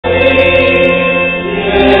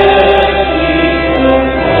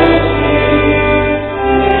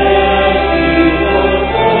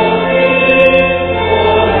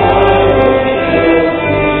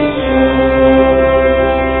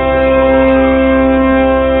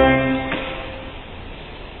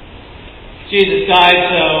Jesus died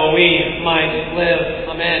so we might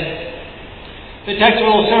live. Amen. The text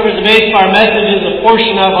we will serve as the base of our message is a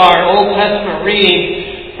portion of our Old Testament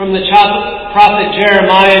reading from the prophet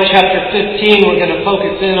Jeremiah, chapter 15. We're going to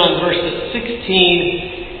focus in on verses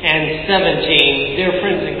 16 and 17. Dear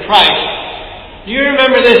friends in Christ, do you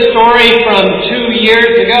remember this story from 2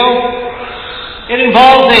 years ago? It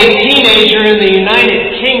involves a teenager in the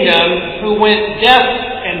United Kingdom who went deaf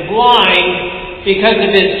and blind because of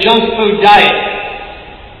his junk food diet.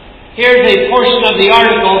 Here's a portion of the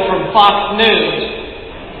article from Fox News.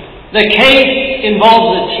 The case involves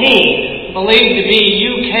a teen, believed to be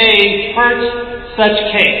UK's first such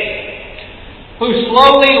case, who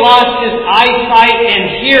slowly lost his eyesight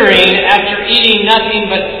and hearing after eating nothing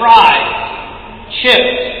but fries,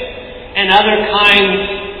 chips, and other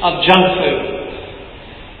kinds of junk food.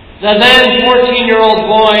 The then 14-year-old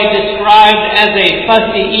boy, described as a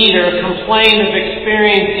fussy eater, complained of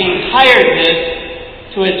experiencing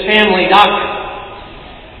tiredness to his family doctor.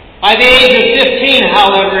 By the age of 15,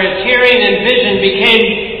 however, his hearing and vision became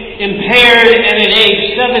impaired, and at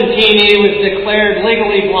age 17, he was declared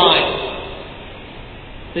legally blind.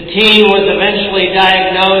 The teen was eventually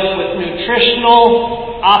diagnosed with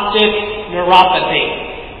nutritional optic neuropathy,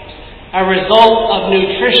 a result of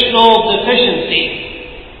nutritional deficiency.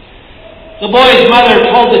 The boy's mother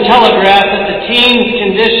told the Telegraph that the teen's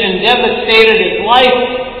condition devastated his life.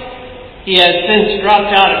 He has since dropped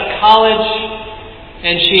out of college,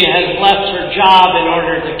 and she has left her job in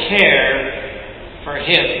order to care for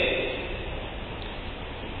him.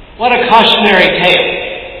 What a cautionary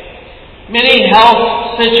tale. Many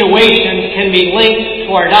health situations can be linked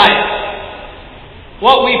to our diet.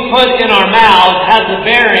 What we put in our mouths has a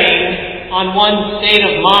bearing on one's state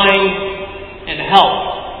of mind and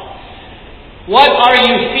health. What are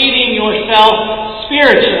you feeding yourself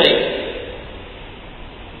spiritually?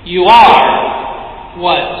 You are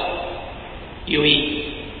what you eat.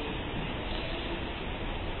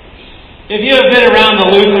 If you have been around the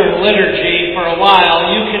Lutheran liturgy for a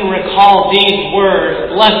while, you can recall these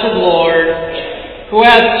words: Blessed Lord, who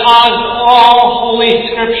has caused all Holy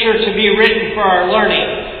Scripture to be written for our learning,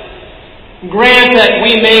 grant that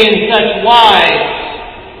we may in such wise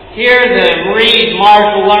hear them, read, mark,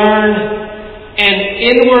 learn, and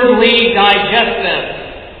inwardly digest them,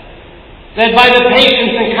 that by the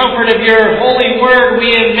patience and comfort of your holy word we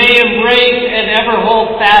may embrace and ever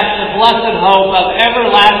hold fast the blessed hope of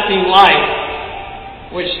everlasting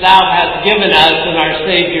life, which thou hast given us in our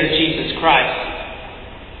Savior Jesus Christ.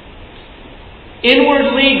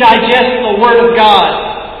 Inwardly digest the Word of God.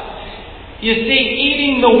 You see,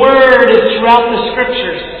 eating the Word is throughout the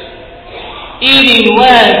Scriptures. Eating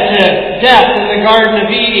led to death in the Garden of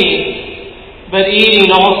Eden, but eating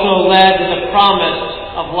also led to the promise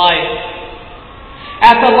of life.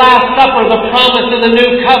 At the Last Supper, the promise of the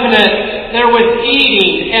New Covenant, there was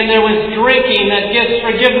eating and there was drinking that gives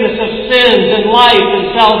forgiveness of sins and life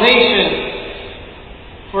and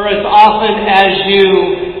salvation. For as often as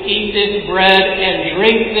you eat this bread and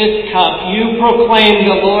drink this cup, you proclaim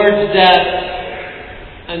the Lord's death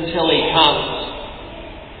until He comes.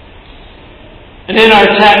 And in our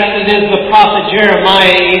text, it is the prophet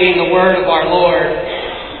Jeremiah eating the word of our Lord.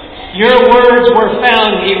 Your words were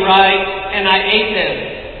found, he writes, and I ate them.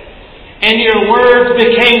 And your words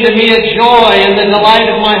became to me a joy and the delight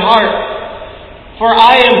of my heart. For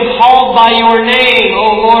I am called by your name,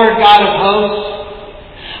 O Lord God of hosts.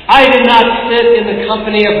 I did not sit in the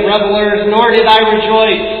company of revelers, nor did I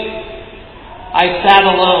rejoice. I sat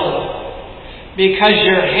alone, because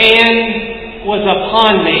your hand was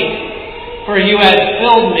upon me. For you had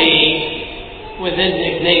filled me with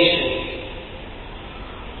indignation.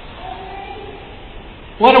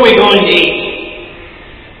 What are we going to eat?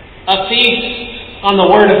 A feast on the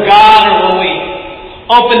Word of God, or will we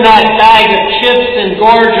open that bag of chips and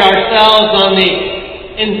gorge ourselves on the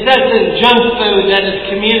incessant junk food that is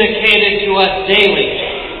communicated to us daily?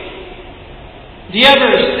 Do you ever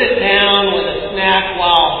sit down with a snack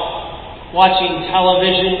while watching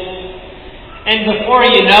television, and before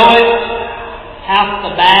you know it, half the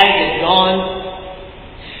bag is gone?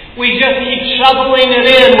 We just keep shoveling it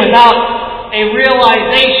in without a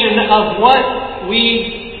realization of what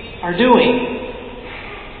we are doing.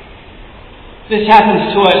 This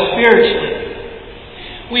happens to us spiritually.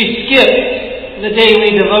 We skip the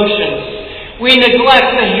daily devotions. We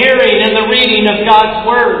neglect the hearing and the reading of God's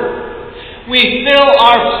Word. We fill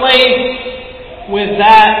our place with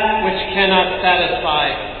that which cannot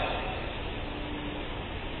satisfy.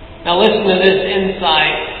 Now listen to this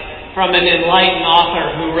insight from an enlightened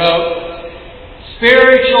author who wrote,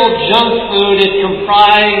 Spiritual junk food is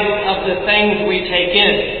comprised of the things we take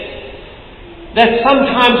in. that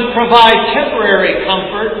sometimes provide temporary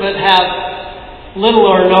comfort but have little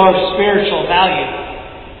or no spiritual value.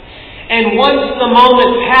 And once the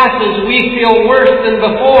moment passes, we feel worse than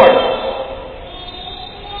before.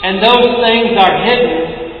 And those things are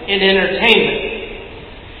hidden in entertainment.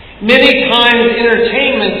 Many times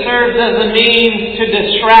entertainment serves as a means to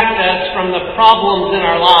distract us from the problems in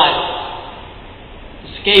our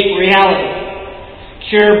lives, escape reality,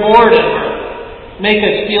 cure boredom, or make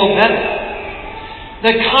us feel better.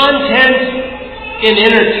 The content in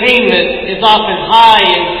entertainment is often high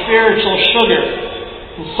in spiritual sugar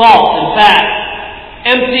and salt and fat,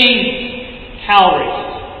 empty calories.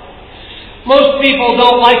 Most people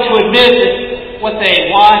don't like to admit that what they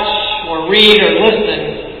watch or read or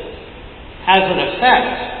listen has an effect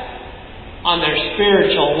on their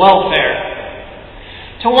spiritual welfare.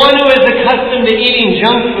 To one who is accustomed to eating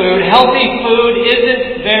junk food, healthy food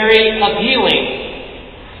isn't very appealing.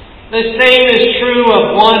 The same is true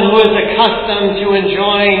of one who is accustomed to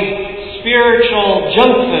enjoying spiritual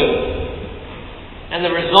junk food. And the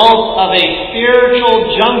result of a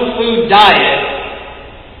spiritual junk food diet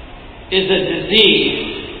is a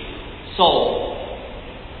diseased soul.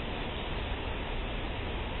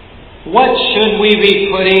 What should we be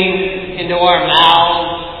putting into our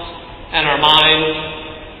mouths and our minds?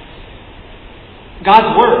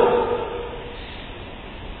 God's Word.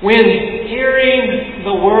 When hearing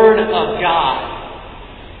the Word of God,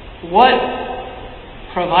 what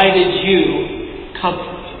provided you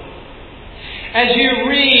comfort? As you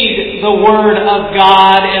read the Word of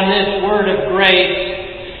God and this Word of grace,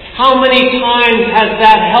 how many times has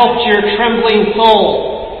that helped your trembling soul?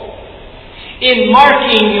 In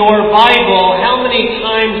marking your Bible, how many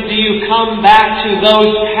times do you come back to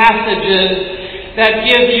those passages that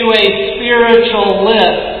give you a spiritual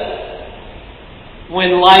lift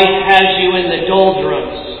when life has you in the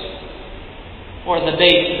doldrums or the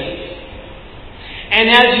basement? And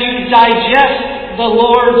as you digest the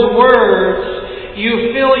Lord's words,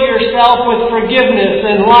 you fill yourself with forgiveness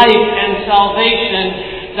and life and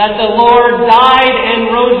salvation that the Lord died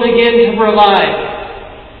and rose again to provide.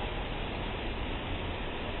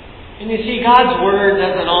 And you see, God's Word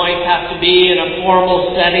doesn't always have to be in a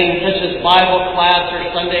formal setting such as Bible class or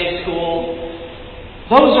Sunday school.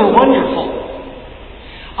 Those are wonderful.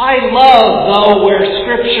 I love, though, where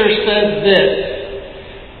Scripture says this: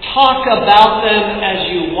 talk about them as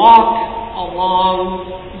you walk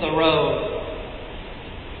along the road.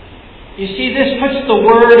 You see, this puts the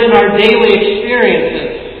Word in our daily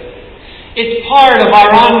experiences. It's part of our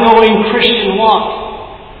ongoing Christian walk.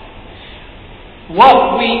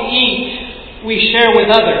 What we eat, we share with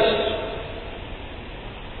others.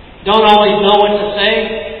 Don't always know what to say?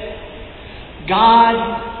 God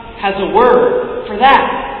has a word for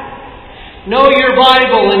that. Know your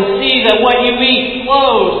Bible and see that what you eat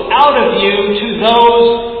flows out of you to those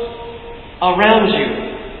around you.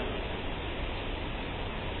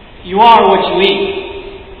 You are what you eat.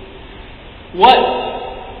 What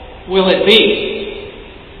will it be?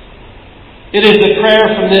 It is the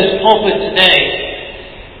prayer from this pulpit today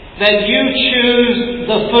that you choose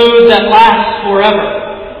the food that lasts forever.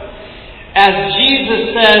 As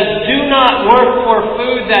Jesus says, do not work for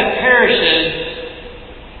food that perishes,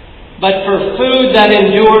 but for food that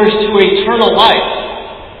endures to eternal life,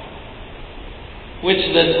 which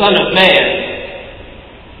the Son of Man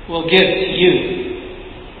will give to you.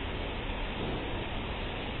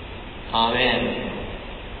 Amen.